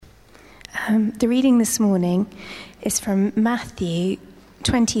The reading this morning is from Matthew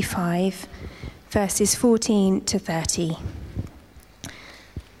 25, verses 14 to 30.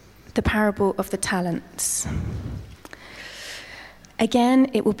 The parable of the talents.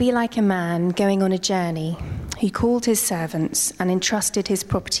 Again, it will be like a man going on a journey who called his servants and entrusted his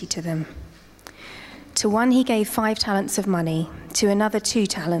property to them. To one he gave 5 talents of money, to another 2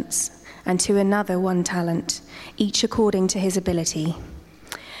 talents, and to another 1 talent, each according to his ability.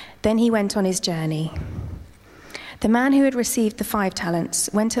 Then he went on his journey. The man who had received the 5 talents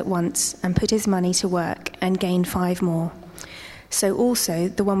went at once and put his money to work and gained 5 more. So also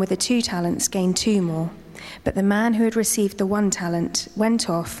the one with the 2 talents gained 2 more. But the man who had received the 1 talent went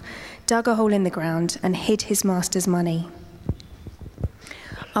off, dug a hole in the ground, and hid his master's money.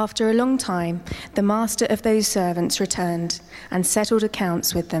 After a long time, the master of those servants returned and settled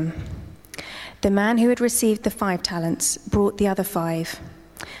accounts with them. The man who had received the 5 talents brought the other 5.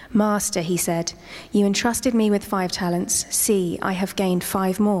 "Master," he said, "you entrusted me with 5 talents. See, I have gained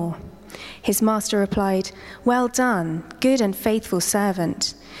 5 more." His master replied, "Well done, good and faithful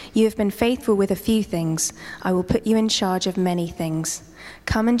servant. You have been faithful with a few things. I will put you in charge of many things.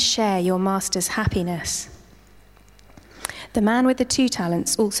 Come and share your master's happiness." The man with the 2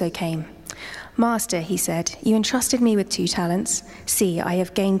 talents also came. "Master," he said, "you entrusted me with 2 talents. See, I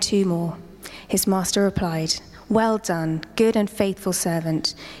have gained 2 more." His master replied, "Well done, good and faithful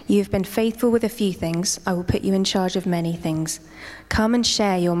servant. You have been faithful with a few things. I will put you in charge of many things. Come and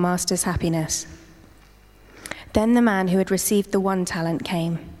share your master's happiness." Then the man who had received the 1 talent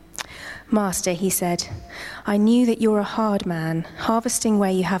came. "Master," he said, "I knew that you're a hard man, harvesting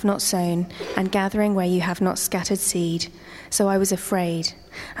where you have not sown and gathering where you have not scattered seed. So I was afraid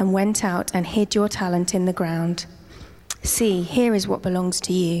and went out and hid your talent in the ground. See, here is what belongs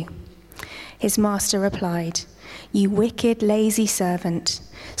to you." His master replied, "You wicked, lazy servant.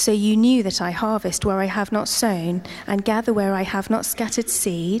 So you knew that I harvest where I have not sown and gather where I have not scattered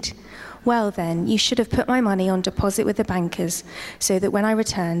seed? Well then, you should have put my money on deposit with the bankers, so that when I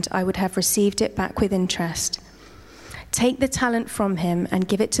returned, I would have received it back with interest. Take the talent from him and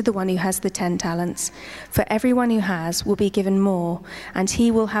give it to the one who has the 10 talents. For everyone who has will be given more, and he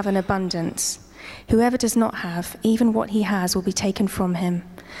will have an abundance. Whoever does not have, even what he has will be taken from him.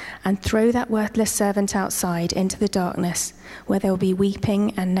 And throw that worthless servant outside into the darkness, where there will be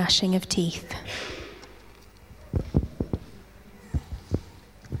weeping and gnashing of teeth."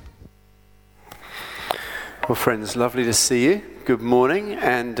 Well, friends, lovely to see you. Good morning.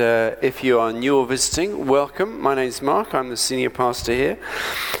 And if you are new or visiting, welcome. My name's Mark. I'm the senior pastor here.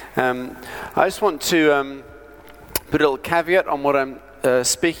 I just want to put a little caveat on what I'm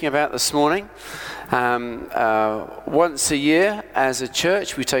speaking about this morning. Once a year as a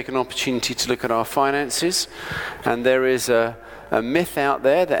church we take an opportunity to look at our finances, and there is a myth out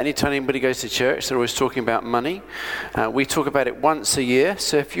there that anytime anybody goes to church they're always talking about money. We talk about it once a year,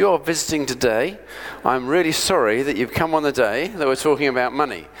 so if you're visiting today, I'm really sorry that you've come on the day that we're talking about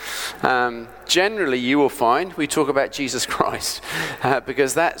money. Generally you will find we talk about Jesus Christ,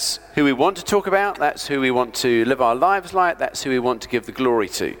 because that's who we want to talk about, that's who we want to live our lives like, that's who we want to give the glory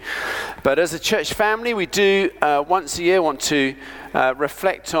to. But as a church family, we do once a year want to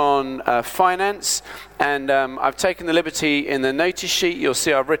reflect on finance, and I've taken the liberty in the notice sheet. You'll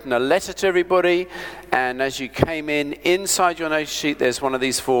see I've written a letter to everybody, and as you came in, inside your notice sheet there's one of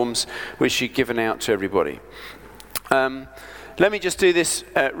these forms which you've given out to everybody. Let me just do this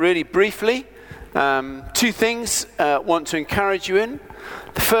really briefly. 2 things I want to encourage you in.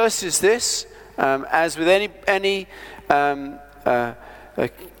 The first is this: as with any a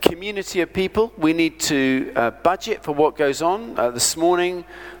community of people, we need to budget for what goes on. This morning,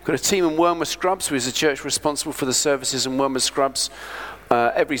 we've got a team in Wormwood Scrubs, who is a church responsible for the services in Wormwood Scrubs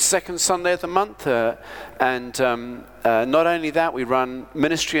every second Sunday of the month. And not only that, we run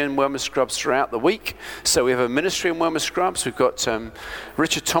ministry in Wormwood Scrubs throughout the week. So we have a ministry in Wormwood Scrubs. We've got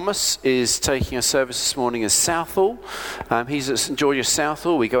Richard Thomas is taking a service this morning in Southall. He's at St George's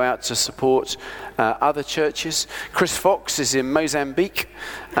Southall. We go out to support other churches. Chris Fox is in Mozambique.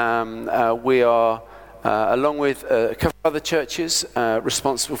 We are, along with a couple of other churches,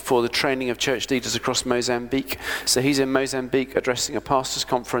 responsible for the training of church leaders across Mozambique. So he's in Mozambique addressing a pastors'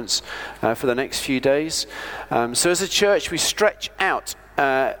 conference for the next few days. So as a church, we stretch out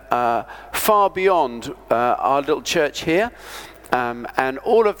far beyond our little church here. And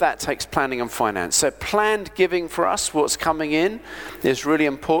all of that takes planning and finance. So planned giving for us, what's coming in, is really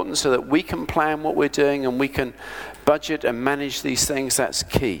important so that we can plan what we're doing and we can budget and manage these things. That's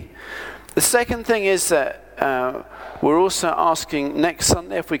key. The second thing is that we're also asking next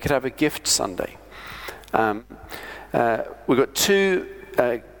Sunday if we could have a gift Sunday. We've got 2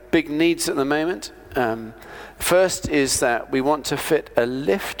 big needs at the moment. First is that we want to fit a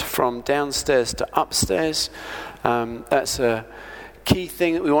lift from downstairs to upstairs. That's a key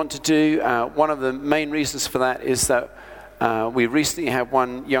thing that we want to do. One of the main reasons for that is that we recently had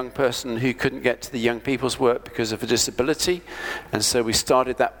one young person who couldn't get to the young people's work because of a disability, and so we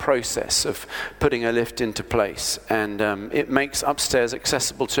started that process of putting a lift into place, and it makes upstairs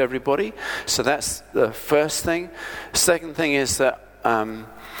accessible to everybody. So that's the first thing. Second thing is that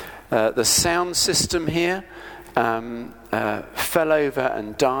the sound system here fell over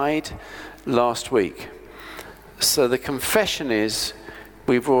and died last week. So the confession is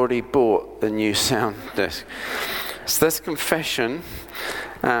we've already bought the new sound desk. So that's confession,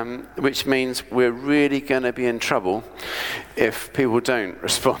 which means we're really going to be in trouble if people don't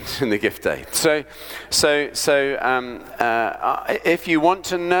respond in the gift day. So if you want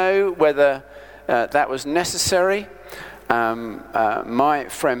to know whether that was necessary, my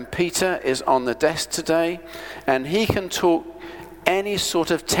friend Peter is on the desk today, and he can talk any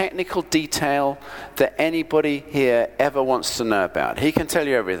sort of technical detail that anybody here ever wants to know about. He can tell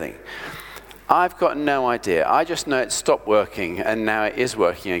you everything. I've got no idea. I just know it stopped working, and now it is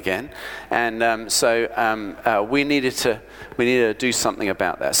working again. And so we needed to do something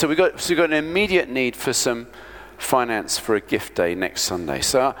about that. So we've got an immediate need for some finance for a gift day next Sunday.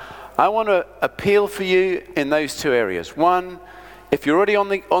 So I want to appeal for you in those two areas. One, if you're already on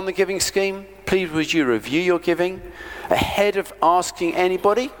the giving scheme, please would you review your giving ahead of asking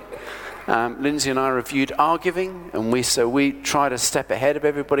anybody. Lindsay and I reviewed our giving, and we try to step ahead of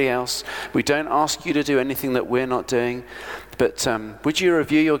everybody else. We don't ask you to do anything that we're not doing, but would you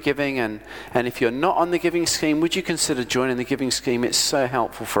review your giving, and if you're not on the giving scheme, would you consider joining the giving scheme? It's so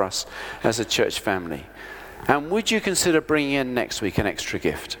helpful for us as a church family. And would you consider bringing in next week an extra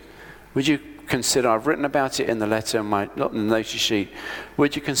gift? Would you consider, I've written about it in the letter, not in the notice sheet,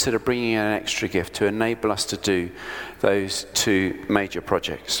 would you consider bringing in an extra gift to enable us to do those two major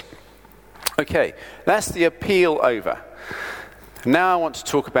projects? Okay, that's the appeal over. Now I want to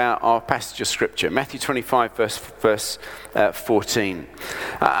talk about our passage of scripture, Matthew 25, verse 14.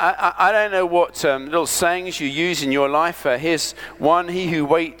 I don't know what little sayings you use in your life. Here's one: he who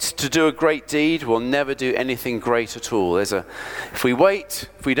waits to do a great deed will never do anything great at all. If we wait,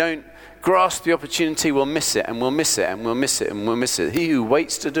 if we don't grasp the opportunity, we'll miss it, and we'll miss it, and we'll miss it, and we'll miss it. He who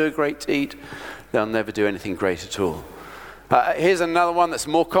waits to do a great deed, they'll never do anything great at all. Here's another one that's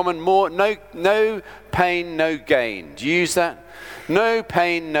more common. No pain, no gain. Do you use that? No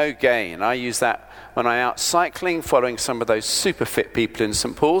pain, no gain. I use that when I'm out cycling, following some of those super fit people in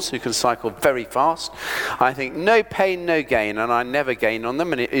St. Paul's who can cycle very fast. I think no pain, no gain, and I never gain on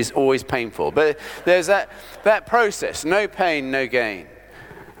them, and it is always painful. But there's that process. No pain, no gain.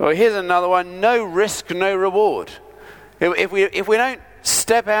 Well, here's another one. No risk, no reward. If we don't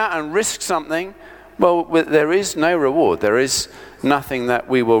step out and risk something, well, there is no reward. There is nothing that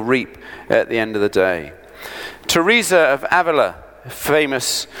we will reap at the end of the day. Teresa of Avila, a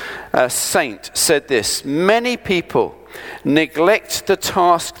famous saint, said this: many people neglect the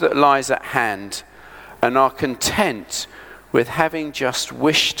task that lies at hand and are content with having just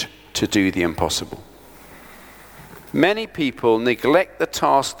wished to do the impossible. Many people neglect the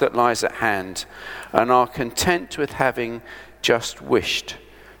task that lies at hand and are content with having just wished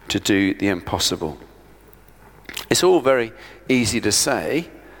to do the impossible. It's all very easy to say,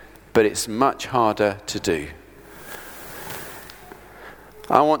 but it's much harder to do.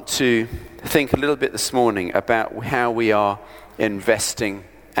 I want to think a little bit this morning about how we are investing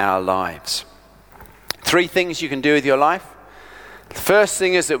our lives. 3 things you can do with your life. The first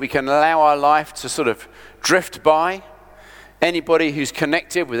thing is that we can allow our life to sort of drift by. Anybody who's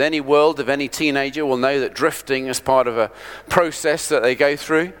connected with any world of any teenager will know that drifting is part of a process that they go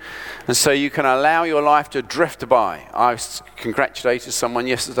through. And so you can allow your life to drift by. I congratulated someone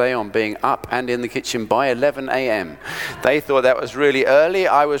yesterday on being up and in the kitchen by 11 a.m. They thought that was really early.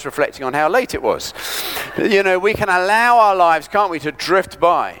 I was reflecting on how late it was. You know, we can allow our lives, can't we, to drift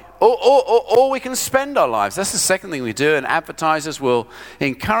by. Or we can spend our lives. That's the second thing we do, and advertisers will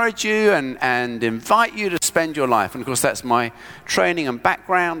encourage you and invite you to spend your life. And of course, that's my training and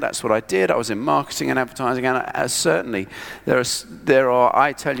background. That's what I did. I was in marketing and advertising, and certainly there are,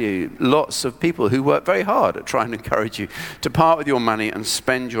 I tell you, lots of people who work very hard at trying to encourage you to part with your money and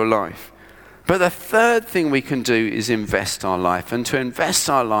spend your life. But the third thing we can do is invest our life. And to invest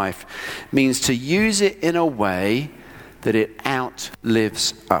our life means to use it in a way that it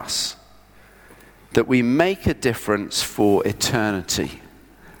outlives us, that we make a difference for eternity,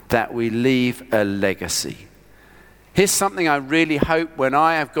 that we leave a legacy. Here's something I really hope when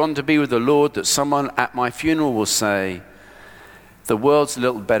I have gone to be with the Lord that someone at my funeral will say: the world's a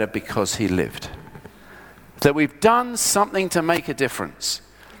little better because he lived. That we've done something to make a difference.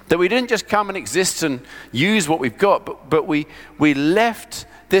 That we didn't just come and exist and use what we've got, but we left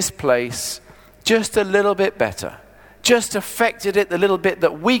this place just a little bit better. Just affected it the little bit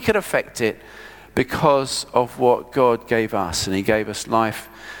that we could affect it because of what God gave us. And he gave us life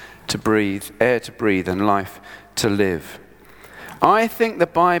to breathe, air to breathe, and life to live. I think the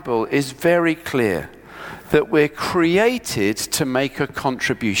Bible is very clear that we're created to make a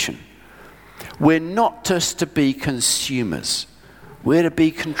contribution. We're not just to be consumers. We're to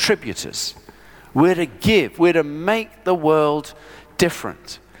be contributors. We're to give. We're to make the world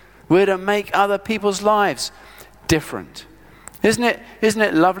different. We're to make other people's lives different. Isn't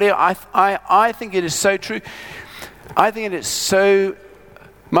it lovely? I think it is so true. I think it is so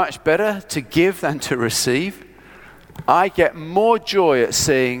much better to give than to receive. I get more joy at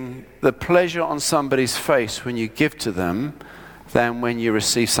seeing the pleasure on somebody's face when you give to them than when you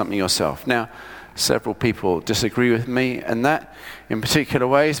receive something yourself. Now, several people disagree with me and that in particular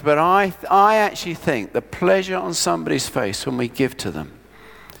ways, but I actually think the pleasure on somebody's face when we give to them,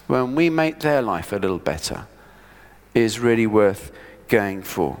 when we make their life a little better, is really worth going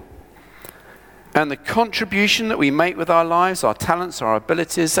for. And the contribution that we make with our lives, our talents, our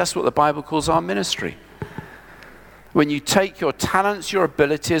abilities, that's what the Bible calls our ministry. When you take your talents, your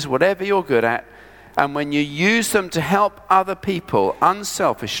abilities, whatever you're good at, and when you use them to help other people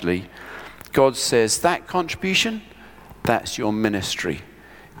unselfishly, God says that contribution, that's your ministry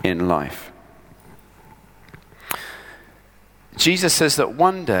in life. Jesus says that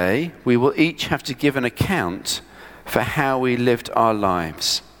one day we will each have to give an account for how we lived our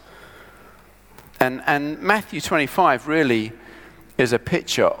lives. And Matthew 25 really is a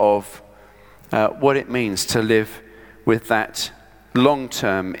picture of what it means to live with that long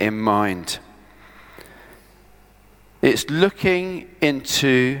term in mind. It's looking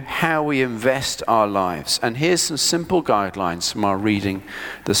into how we invest our lives. And here's some simple guidelines from our reading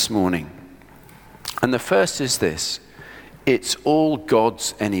this morning. And the first is this: it's all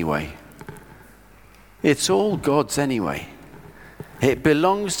God's anyway. It's all God's anyway. It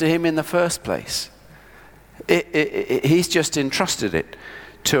belongs to him in the first place. He's just entrusted it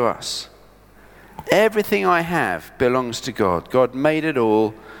to us. Everything I have belongs to God. God made it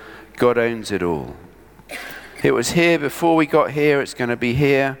all. God owns it all. It was here before we got here. It's going to be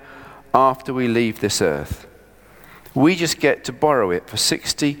here after we leave this earth. We just get to borrow it for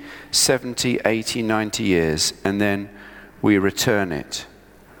 60, 70, 80, 90 years, and then we return it.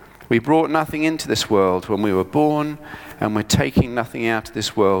 We brought nothing into this world when we were born, and we're taking nothing out of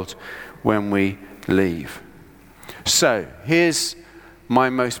this world when we leave. So, here's my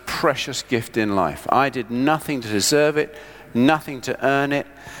most precious gift in life. I did nothing to deserve it, nothing to earn it,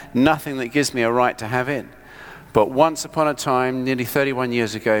 nothing that gives me a right to have it. But once upon a time, nearly 31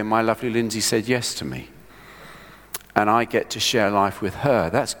 years ago, my lovely Lindsay said yes to me. And I get to share life with her.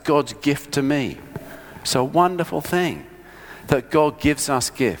 That's God's gift to me. It's a wonderful thing that God gives us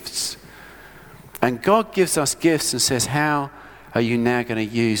gifts. And God gives us gifts and says, how are you now going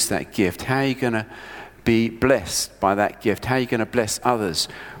to use that gift? How are you going to be blessed by that gift? How are you going to bless others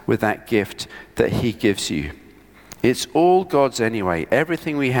with that gift that he gives you? It's all God's anyway.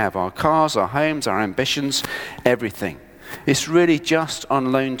 Everything we have, our cars, our homes, our ambitions, everything. It's really just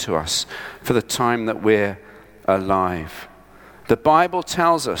on loan to us for the time that we're alive. The Bible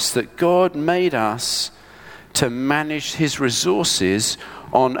tells us that God made us to manage his resources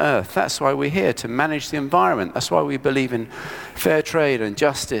on earth. That's why we're here, to manage the environment. That's why we believe in fair trade and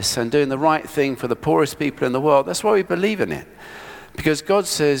justice and doing the right thing for the poorest people in the world. That's why we believe in it. Because God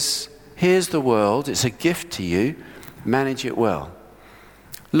says, here's the world, it's a gift to you, manage it well.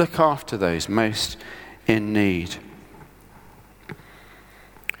 Look after those most in need.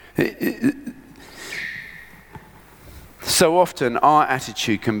 So often our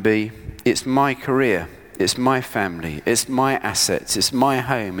attitude can be, it's my career, it's my family, it's my assets, it's my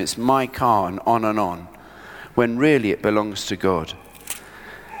home, it's my car, and on, when really it belongs to God.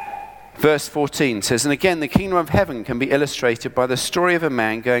 Verse 14 says, and again, the kingdom of heaven can be illustrated by the story of a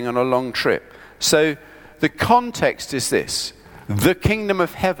man going on a long trip. So the context is this: the kingdom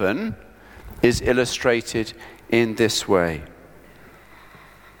of heaven is illustrated in this way.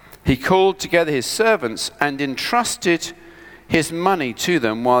 He called together his servants and entrusted his money to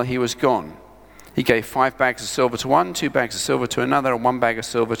them while he was gone. He gave 5 bags of silver to one, 2 bags of silver to another, and 1 bag of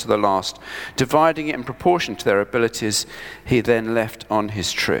silver to the last. Dividing it in proportion to their abilities, he then left on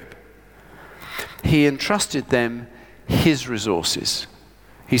his trip. He entrusted them his resources.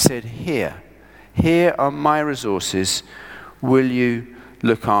 He said, here are my resources. Will you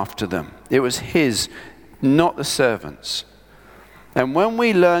look after them? It was his, not the servants. And when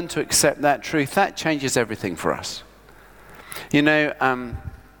we learn to accept that truth, that changes everything for us. You know,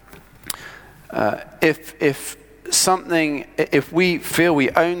 if we feel we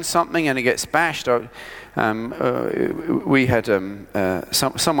own something and it gets bashed, we had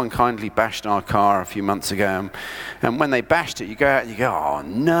someone kindly bashed our car a few months ago, and when they bashed it, you go out and you go, oh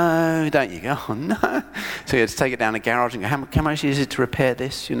no, don't you? Go, oh no. So you had to take it down the garage and go, how much is it to repair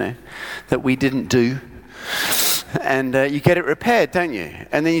this, you know, that we didn't do? And you get it repaired, don't you?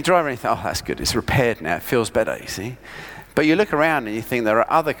 And then you drive around and think, oh, that's good, it's repaired now, it feels better, you see. But you look around and you think there are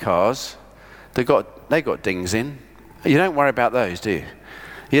other cars they got dings in. You don't worry about those, do you?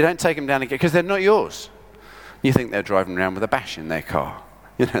 You don't take them down again because they're not yours. You think they're driving around with a bash in their car.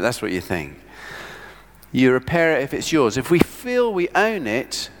 You know, that's what you think. You repair it if it's yours. If we feel we own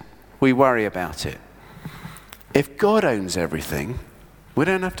it, we worry about it. If God owns everything, we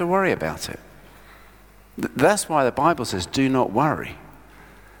don't have to worry about it. That's why the Bible says, do not worry.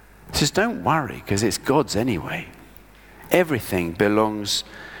 It says, don't worry, because it's God's anyway. Everything belongs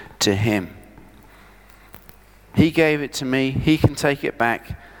to Him. He gave it to me. He can take it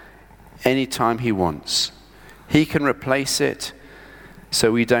back anytime He wants. He can replace it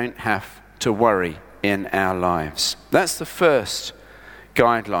so we don't have to worry in our lives. That's the first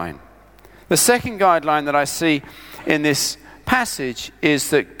guideline. The second guideline that I see in this passage is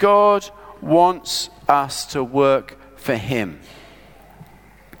that God wants us to work for Him.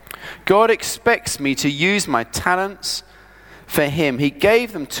 God expects me to use my talents for Him. He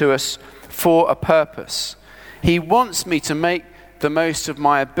gave them to us for a purpose. He wants me to make the most of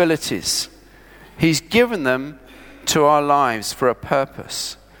my abilities. He's given them to our lives for a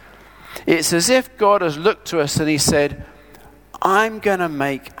purpose. It's as if God has looked to us and He said, I'm going to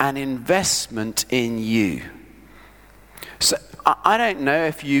make an investment in you. So I don't know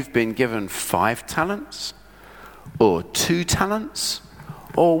if you've been given 5 talents or 2 talents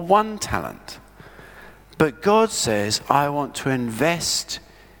or 1 talent. But God says, I want to invest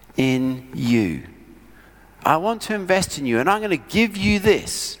in you. I want to invest in you, and I'm going to give you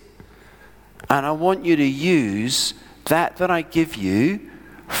this. And I want you to use that I give you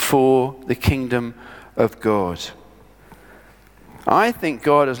for the kingdom of God. I think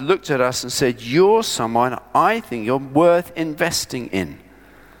God has looked at us and said, you're someone I think you're worth investing in.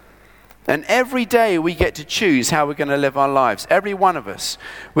 And every day we get to choose how we're going to live our lives. Every one of us,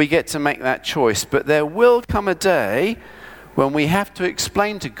 we get to make that choice. But there will come a day when we have to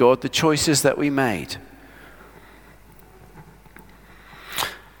explain to God the choices that we made.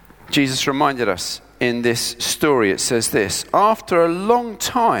 Jesus reminded us in this story, it says this, after a long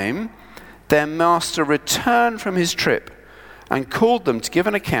time, their master returned from his trip and called them to give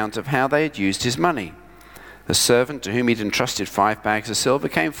an account of how they had used his money. The servant to whom he'd entrusted 5 bags of silver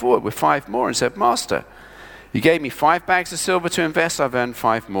came forward with 5 more and said, Master, you gave me 5 bags of silver to invest, I've earned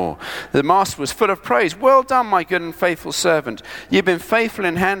 5 more. The master was full of praise. Well done, my good and faithful servant. You've been faithful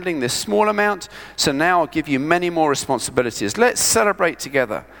in handling this small amount, so now I'll give you many more responsibilities. Let's celebrate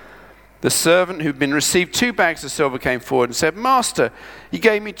together. The servant who'd been received 2 bags of silver came forward and said, Master, you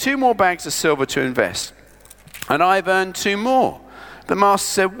gave me 2 more bags of silver to invest, and I've earned 2 more. The master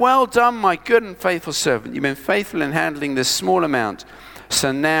said, well done, my good and faithful servant. You've been faithful in handling this small amount,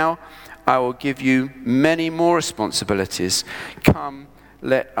 so now I will give you many more responsibilities. Come,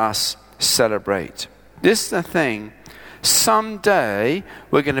 let us celebrate. This is the thing. Someday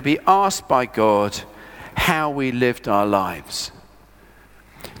we're going to be asked by God how we lived our lives.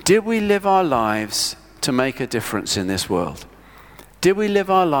 Did we live our lives to make a difference in this world? Did we live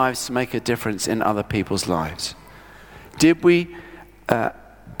our lives to make a difference in other people's lives? Did we,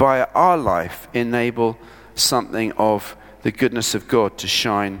 by our life, enable something of the goodness of God to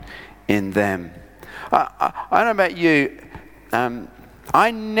shine in them? I don't know about you,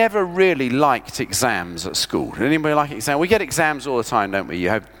 I never really liked exams at school. Did anybody like exams? We get exams all the time, don't we? You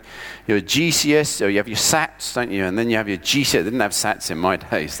have your GCS, or you have your SATs, don't you? And then you have your GCSEs. They didn't have SATs in my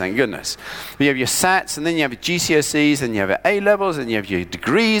days, thank goodness. But you have your SATs, and then you have your GCSEs, and you have your A-levels, and you have your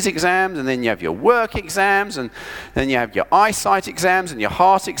degrees exams, and then you have your work exams, and then you have your eyesight exams, and your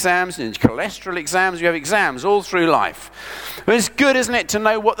heart exams, and your cholesterol exams. You have exams all through life. But it's good, isn't it, to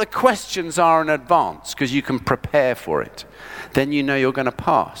know what the questions are in advance, because you can prepare for it. Then you know you're going to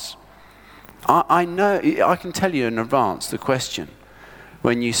pass. I know, I can tell you in advance the question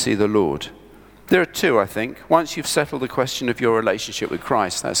when you see the Lord. There are 2, I think. Once you've settled the question of your relationship with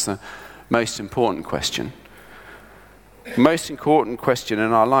Christ, that's the most important question. The most important question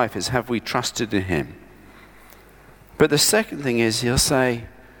in our life is, have we trusted in Him? But the second thing is, He'll say,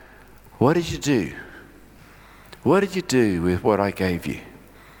 what did you do? What did you do with what I gave you?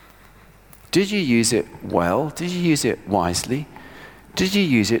 Did you use it well? Did you use it wisely? Did you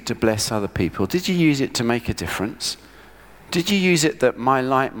use it to bless other people? Did you use it to make a difference? Did you use it that my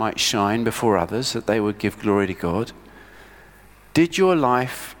light might shine before others, that they would give glory to God? Did your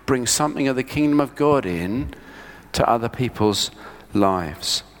life bring something of the kingdom of God in to other people's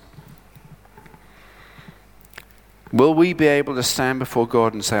lives? Will we be able to stand before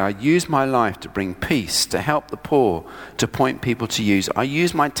God and say, I use my life to bring peace, to help the poor, to point people to you. I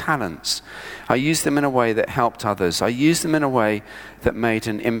use my talents. I use them in a way that helped others. I use them in a way that made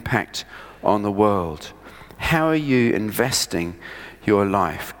an impact on the world. How are you investing your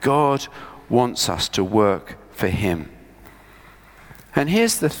life? God wants us to work for him. And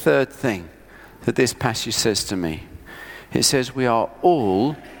here's the third thing that this passage says to me. It says we are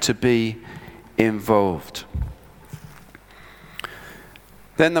all to be involved.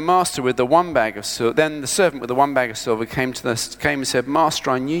 Then the servant with the one bag of silver came and said, Master,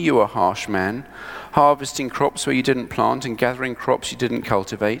 I knew you were a harsh man, harvesting crops where you didn't plant and gathering crops you didn't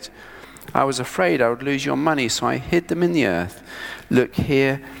cultivate. I was afraid I would lose your money, so I hid them in the earth. Look,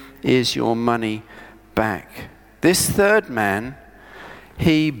 here is your money back. This third man,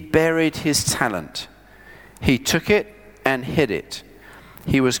 he buried his talent. He took it and hid it.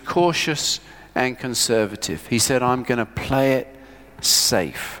 He was cautious and conservative. He said, I'm going to play it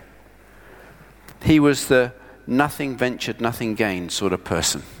safe. He was the nothing ventured, nothing gained sort of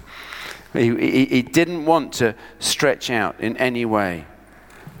person. He didn't want to stretch out in any way.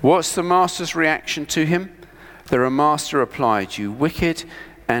 What's the master's reaction to him? The master replied, you wicked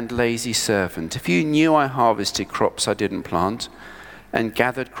and lazy servant. If you knew I harvested crops I didn't plant and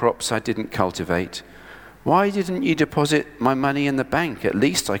gathered crops I didn't cultivate, why didn't you deposit my money in the bank? At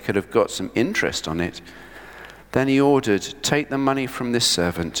least I could have got some interest on it. Then he ordered, take the money from this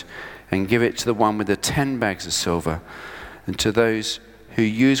servant and give it to the one with the 10 bags of silver. And to those who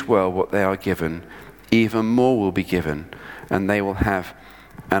use well what they are given, even more will be given, and they will have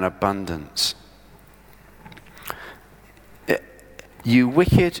an abundance. You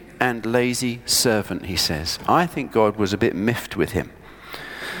wicked and lazy servant, he says. I think God was a bit miffed with him.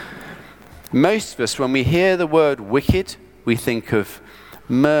 Most of us, when we hear the word wicked, we think of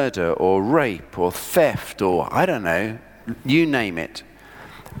murder or rape or theft or, I don't know, you name it.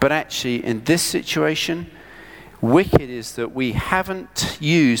 But actually, in this situation, wicked is that we haven't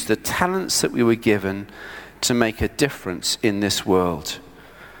used the talents that we were given to make a difference in this world.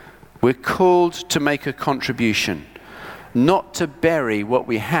 We're called to make a contribution, not to bury what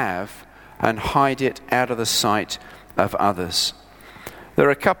we have and hide it out of the sight of others. There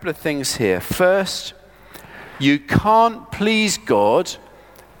are a couple of things here. First, you can't please God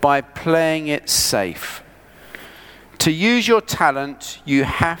by playing it safe. To use your talent, you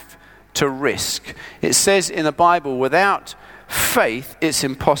have to risk. It says in the Bible, without faith, it's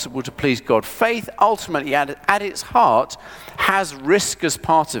impossible to please God. Faith ultimately, at its heart, has risk as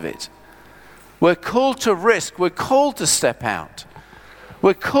part of it. We're called to risk. We're called to step out.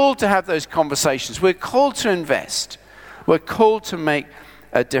 We're called to have those conversations. We're called to invest. We're called to make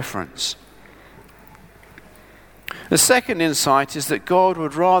a difference. The second insight is that God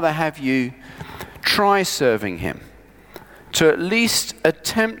would rather have you try serving him, to at least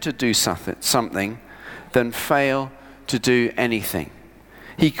attempt to do something than fail to do anything.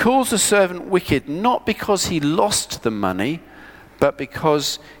 He calls the servant wicked not because he lost the money, but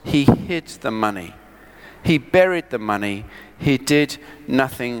because he hid the money. He buried the money. He did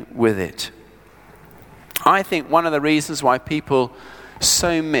nothing with it. I think one of the reasons why people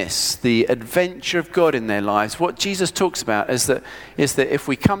so miss the adventure of God in their lives, what Jesus talks about is that if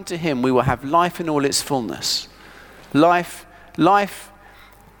we come to him, we will have life in all its fullness. Life,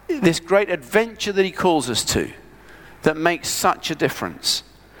 this great adventure that he calls us to, that makes such a difference.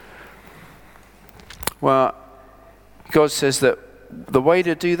 Well, God says that the way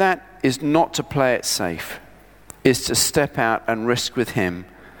to do that is not to play it safe, is to step out and risk with him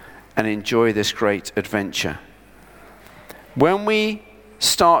and enjoy this great adventure. When we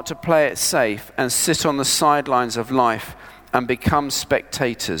start to play it safe and sit on the sidelines of life and become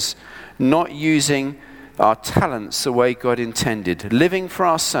spectators, not using our talents the way God intended, living for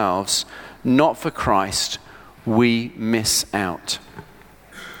ourselves, not for Christ, we miss out.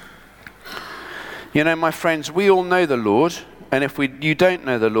 You know, my friends, we all know the Lord, and if you don't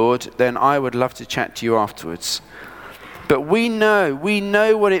know the Lord, then I would love to chat to you afterwards. But we know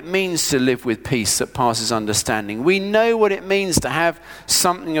what it means to live with peace that passes understanding. We know what it means to have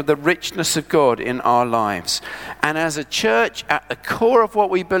something of the richness of God in our lives. And as a church, at the core of what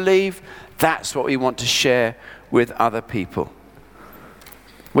we believe, that's what we want to share with other people.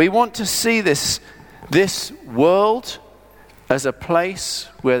 We want to see this world as a place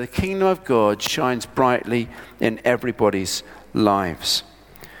where the kingdom of God shines brightly in everybody's lives.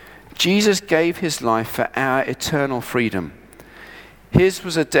 Jesus gave his life for our eternal freedom. His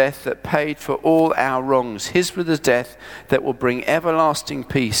was a death that paid for all our wrongs. His was a death that will bring everlasting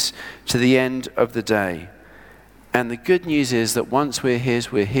peace to the end of the day. And the good news is that once we're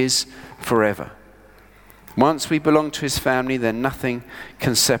his forever. Once we belong to his family, then nothing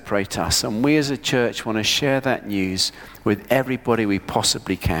can separate us. And we as a church want to share that news with everybody we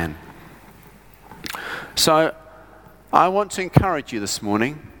possibly can. So I want to encourage you this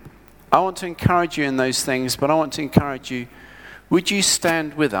morning. I want to encourage you in those things, but I want to encourage you, would you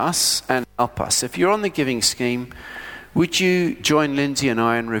stand with us and help us? If you're on the giving scheme, would you join Lindsay and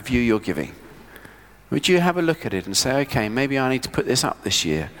I and review your giving? Would you have a look at it and say, okay, maybe I need to put this up this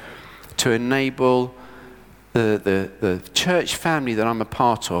year to enable the church family that I'm a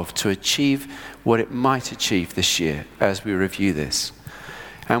part of to achieve what it might achieve this year as we review this?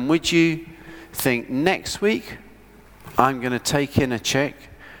 And would you think next week I'm going to take in a check,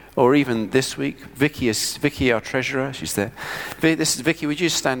 or even this week, Vicky, our treasurer, she's there. This is Vicky, would you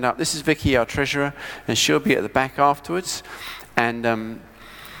stand up? This is Vicky, our treasurer, and she'll be at the back afterwards. And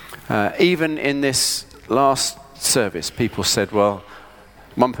even in this last service, people said, well,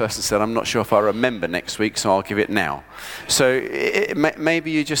 one person said, I'm not sure if I remember next week, so I'll give it now. So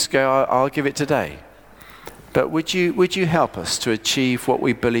maybe you just go, I'll give it today. But would you help us to achieve what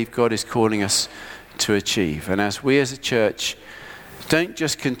we believe God is calling us to achieve? And as we as a church don't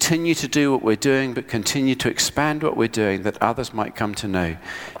just continue to do what we're doing, but continue to expand what we're doing, that others might come to know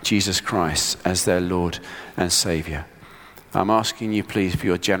Jesus Christ as their Lord and Saviour. I'm asking you, please, for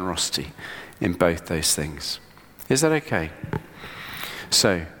your generosity in both those things. Is that okay?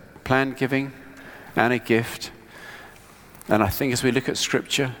 So, planned giving and a gift. And I think as we look at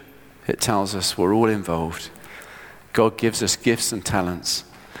Scripture, it tells us we're all involved. God gives us gifts and talents.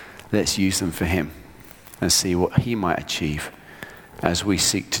 Let's use them for him and see what he might achieve as we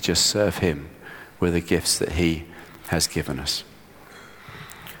seek to just serve him with the gifts that he has given us.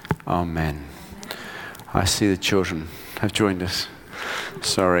 Amen. I see the children have joined us.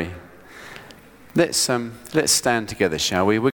 Sorry. Let's stand together, shall we?